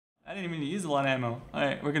I didn't even use a lot of ammo.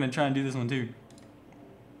 Alright, we're gonna try and do this one too.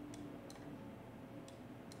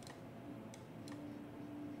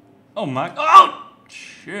 Oh my, oh!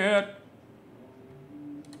 Shit.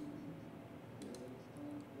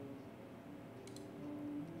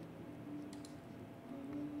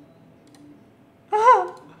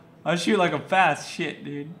 I shoot like a fast shit,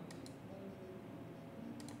 dude.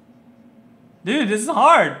 Dude, this is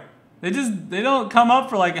hard. They don't come up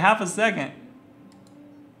for like half a second.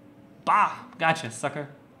 Bah! Gotcha, sucker.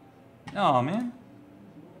 Oh, man.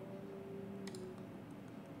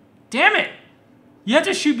 Damn it! You have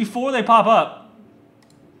to shoot before they pop up.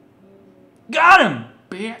 Got him,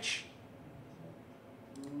 bitch.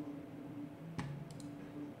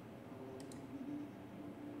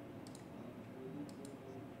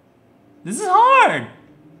 This is hard.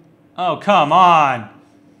 Oh, come on.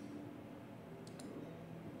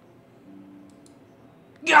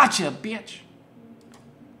 Gotcha, bitch.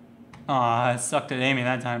 Aw, I sucked at aiming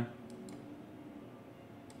that time.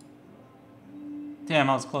 Damn,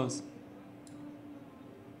 I was close.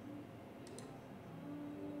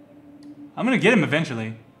 I'm gonna get him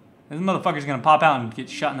eventually. This motherfucker's gonna pop out and get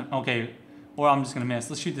shot in the... Okay, or I'm just gonna miss.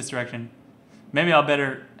 Let's shoot this direction. Maybe I'll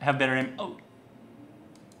have better aim. Oh.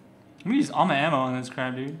 I'm gonna use all my ammo on this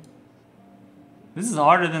crap, dude. This is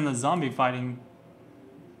harder than the zombie fighting.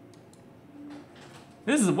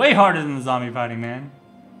 This is way harder than the zombie fighting, man.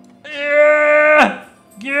 Yeah!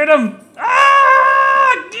 Get him!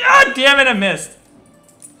 Ah! God damn it, I missed.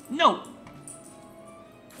 No.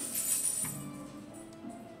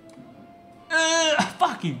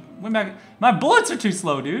 Fuck you. Went back. My bullets are too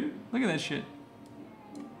slow, dude. Look at that shit.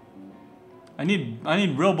 I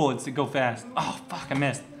need real bullets to go fast. Oh, fuck, I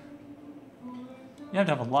missed. You have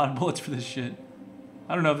to have a lot of bullets for this shit.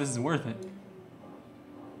 I don't know if this is worth it.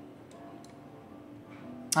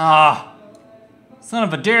 Ah, son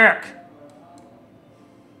of a dick.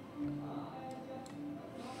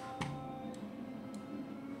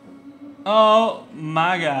 Oh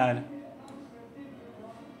my god.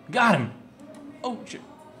 Got him. Oh shit.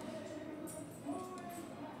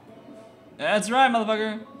 That's right,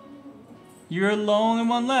 motherfucker. You're the only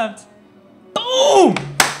one left. Boom!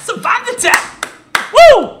 Survived the attack!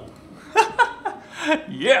 Woo!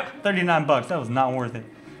 Yeah, 39 bucks. That was not worth it.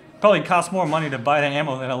 Probably cost more money to buy the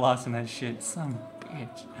ammo that I lost in that shit. Son of a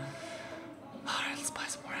bitch. Alright, let's buy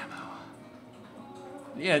some more ammo.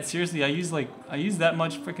 Yeah, seriously, I use that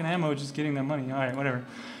much freaking ammo just getting that money. Alright, whatever.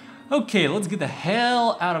 Okay, let's get the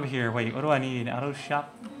hell out of here. Wait, what do I need? Auto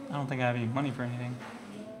shop? I don't think I have any money for anything.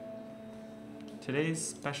 Today's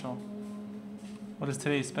special. What is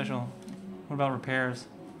today's special? What about repairs?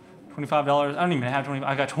 $25? I don't even have 20.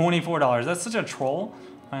 I got $24. That's such a troll.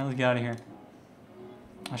 Alright, let's get out of here.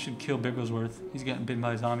 I should kill Bigglesworth. He's getting bitten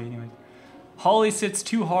by a zombie anyway. Holly sits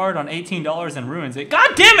too hard on $18 and ruins it.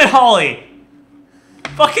 God damn it, Holly!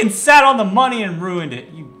 Fucking sat on the money and ruined it.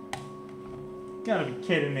 You gotta be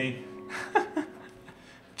kidding me.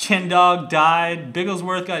 Chin Dog died.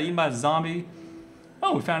 Bigglesworth got eaten by a zombie.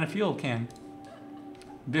 Oh, we found a fuel can.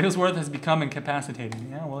 Bigglesworth has become incapacitated.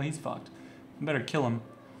 Yeah, well, he's fucked. I better kill him.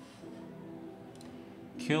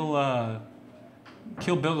 Kill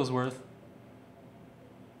Bigglesworth.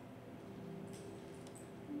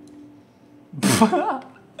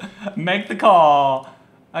 Make the call.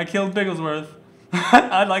 I killed Bigglesworth.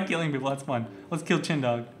 I like killing people. That's fun. Let's kill Chin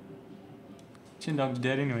Dog. Chin Dog's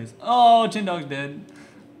dead anyways. Oh, Chin Dog's dead.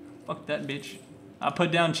 Fuck that bitch. I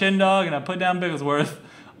put down Chin Dog and I put down Bigglesworth.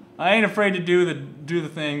 I ain't afraid to do the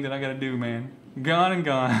thing that I gotta do, man. Gone and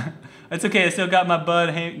gone. It's okay. I still got my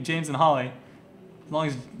bud James and Holly. As long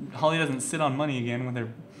as Holly doesn't sit on money again with her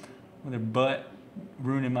butt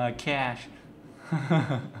ruining my cash.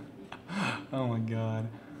 Oh my god.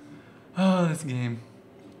 Oh, this game.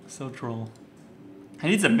 So troll. I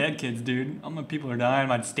need some med kits, dude. All my people are dying.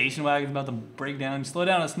 My station wagon's about to break down. Slow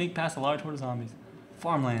down and sneak past a large horde of zombies.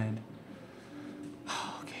 Farmland.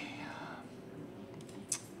 Okay.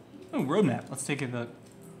 Oh, roadmap. Let's take a look.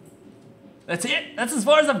 That's it? That's as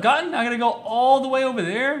far as I've gotten? I gotta go all the way over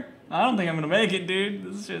there? I don't think I'm gonna make it, dude.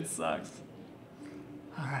 This shit sucks.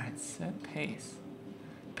 Alright, set pace.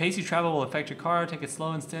 Pace you travel will affect your car. Take it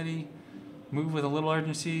slow and steady. Move with a little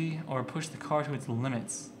urgency or push the car to its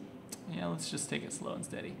limits. Yeah, let's just take it slow and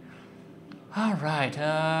steady. Alright,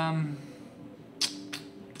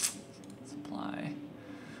 supply.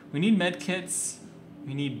 We need med kits.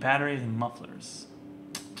 We need batteries and mufflers.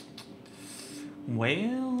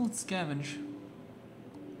 Well, let's scavenge.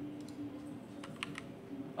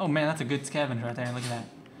 Oh man, that's a good scavenge right there. Look at that.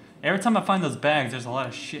 Every time I find those bags, there's a lot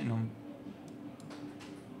of shit in them.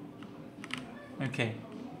 Okay.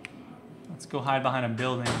 Let's go hide behind a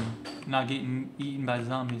building. Not getting eaten by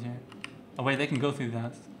zombies here. Oh wait, they can go through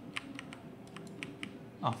that.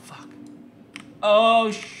 Oh fuck. Oh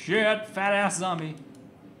shit, fat ass zombie.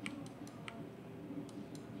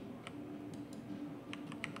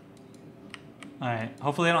 Alright,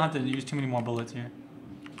 hopefully I don't have to use too many more bullets here.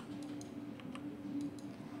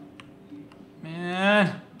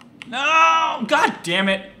 Man. No! God damn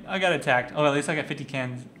it! I got attacked. Oh, at least I got 50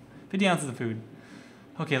 cans. 50 ounces of food.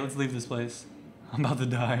 Okay, let's leave this place. I'm about to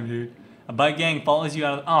die, dude. A bike gang follows you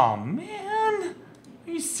out of... Oh, man!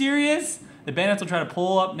 Are you serious? The bandits will try to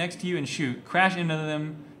pull up next to you and shoot. Crash into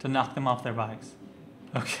them to knock them off their bikes.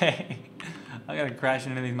 Okay. I gotta crash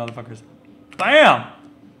into these motherfuckers. Bam!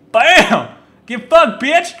 Bam! Get fucked,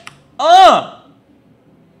 bitch! Oh,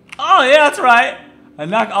 yeah, that's right. I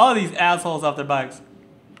knock all of these assholes off their bikes.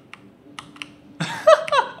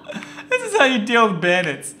 This is how you deal with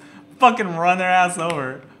bandits. Fucking run their ass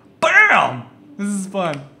over. Bam! This is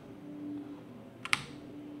fun.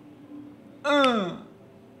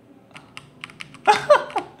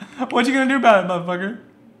 What you gonna do about it, motherfucker?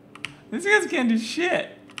 These guys can't do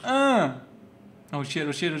shit. Oh shit,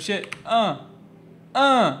 oh shit, oh shit. Oh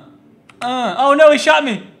no, he shot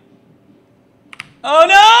me. Oh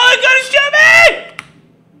no, he's gonna shoot me!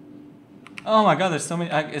 Oh my god, there's so many.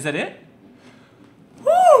 Is that it?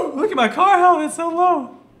 Woo! Look at my car health, it's so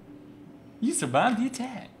low. You survived the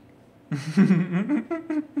attack.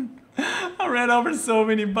 I ran over so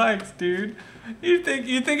many bikes, dude. You'd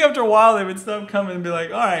think after a while they would stop coming and be like,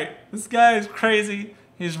 alright, this guy is crazy.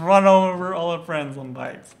 He's run over all our friends on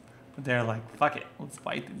bikes. But they're like, fuck it, let's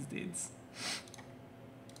fight these dudes.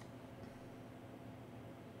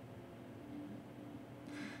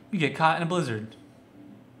 You get caught in a blizzard.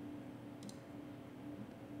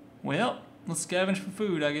 Well, let's scavenge for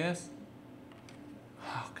food, I guess.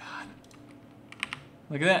 Oh, God.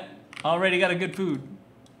 Look at that. Already got a good food.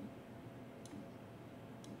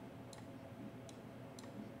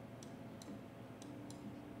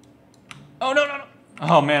 Oh, no, no, no.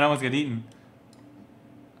 Oh, man, I almost got eaten.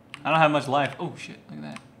 I don't have much life. Oh, shit. Look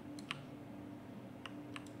at that.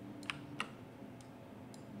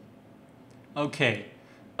 Okay.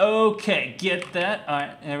 Okay, get that. All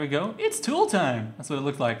right, there we go. It's tool time. That's what it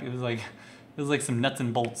looked like. It was like some nuts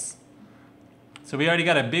and bolts. So we already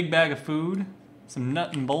got a big bag of food, some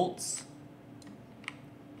nut and bolts.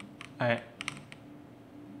 All right.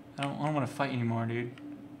 I don't want to fight anymore, dude.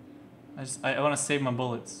 I want to save my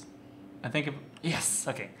bullets. I think if yes,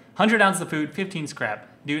 okay. 100 ounces of food, 15 scrap.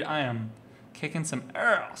 Dude, I am kicking some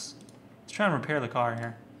ass. Let's try and repair the car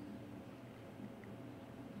here.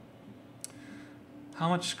 How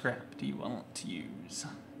much scrap do you want to use?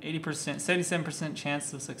 80%, 77%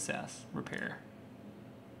 chance of success. Repair.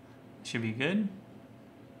 Should be good.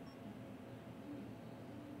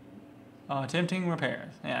 Attempting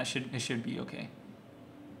repairs. Yeah, it should be okay.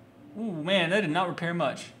 Ooh, man, that did not repair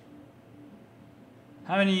much.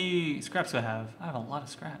 How many scraps do I have? I have a lot of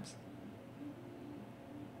scraps.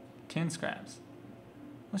 10 scraps.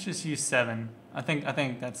 Let's just use 7. I think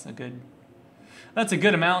that's a good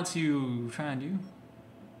amount to try and do.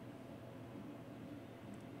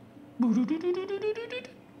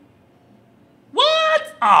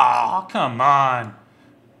 What? Aw, come on.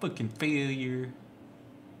 Fucking failure.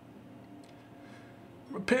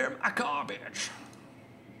 Repair my car, bitch.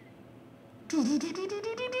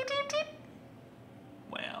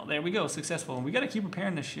 Well, there we go. Successful. We gotta keep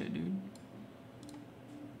repairing this shit, dude.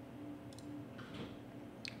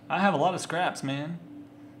 I have a lot of scraps, man.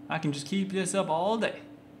 I can just keep this up all day.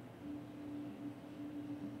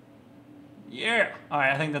 Yeah.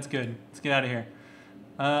 Alright, I think that's good. Let's get out of here.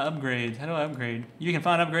 Upgrades. How do I upgrade? You can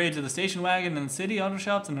find upgrades at the station wagon and the city auto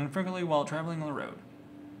shops and infrequently while traveling on the road.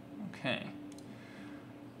 Okay.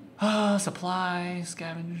 Supply,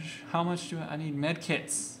 scavenge. How much do I need? Med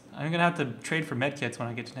kits. I'm gonna have to trade for med kits when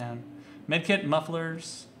I get to town. Med kit,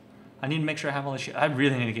 mufflers. I need to make sure I have all this shit. I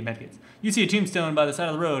really need to get med kits. You see a tombstone by the side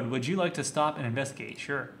of the road. Would you like to stop and investigate?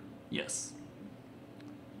 Sure. Yes.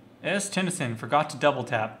 S. Tennyson forgot to double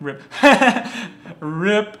tap. Rip.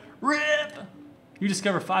 Rip. Rip. You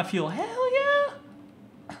discover 5 fuel. Hell yeah.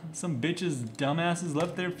 Some bitches, dumbasses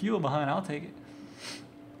left their fuel behind. I'll take it.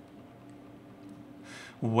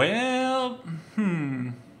 Well,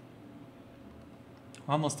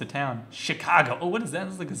 almost to town. Chicago. Oh, what is that?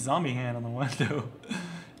 It's like a zombie hand on the window.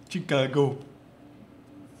 Chicago.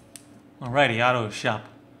 Alrighty, auto shop.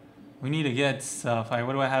 We need to get stuff. Alright,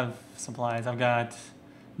 what do I have? Supplies. I've got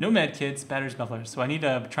no med kits, batteries, mufflers. So I need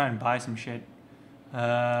to try and buy some shit.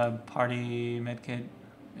 Party med kit.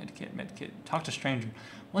 Medkit, medkit. Talk to stranger.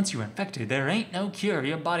 Once you're infected, there ain't no cure.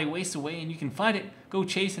 Your body wastes away and you can fight it. Go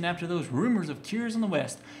chasing after those rumors of cures in the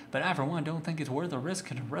West. But I, for one, don't think it's worth the risk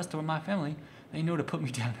to the rest of my family. They know to put me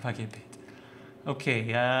down if I get bit.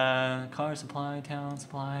 Okay, car supply, town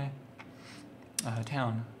supply.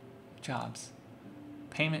 Town. Jobs.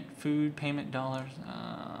 Payment, food, payment, dollars.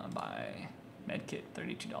 Buy. Medkit,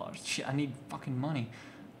 $32. Shit, I need fucking money.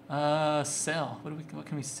 Sell. What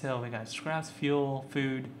can we sell? We got scraps, fuel,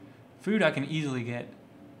 food. Food I can easily get,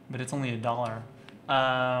 but it's only $1.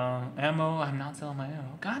 Ammo, I'm not selling my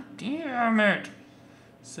ammo. God damn it!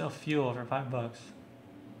 Sell fuel for $5.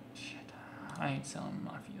 Shit, I ain't selling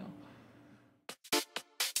my fuel.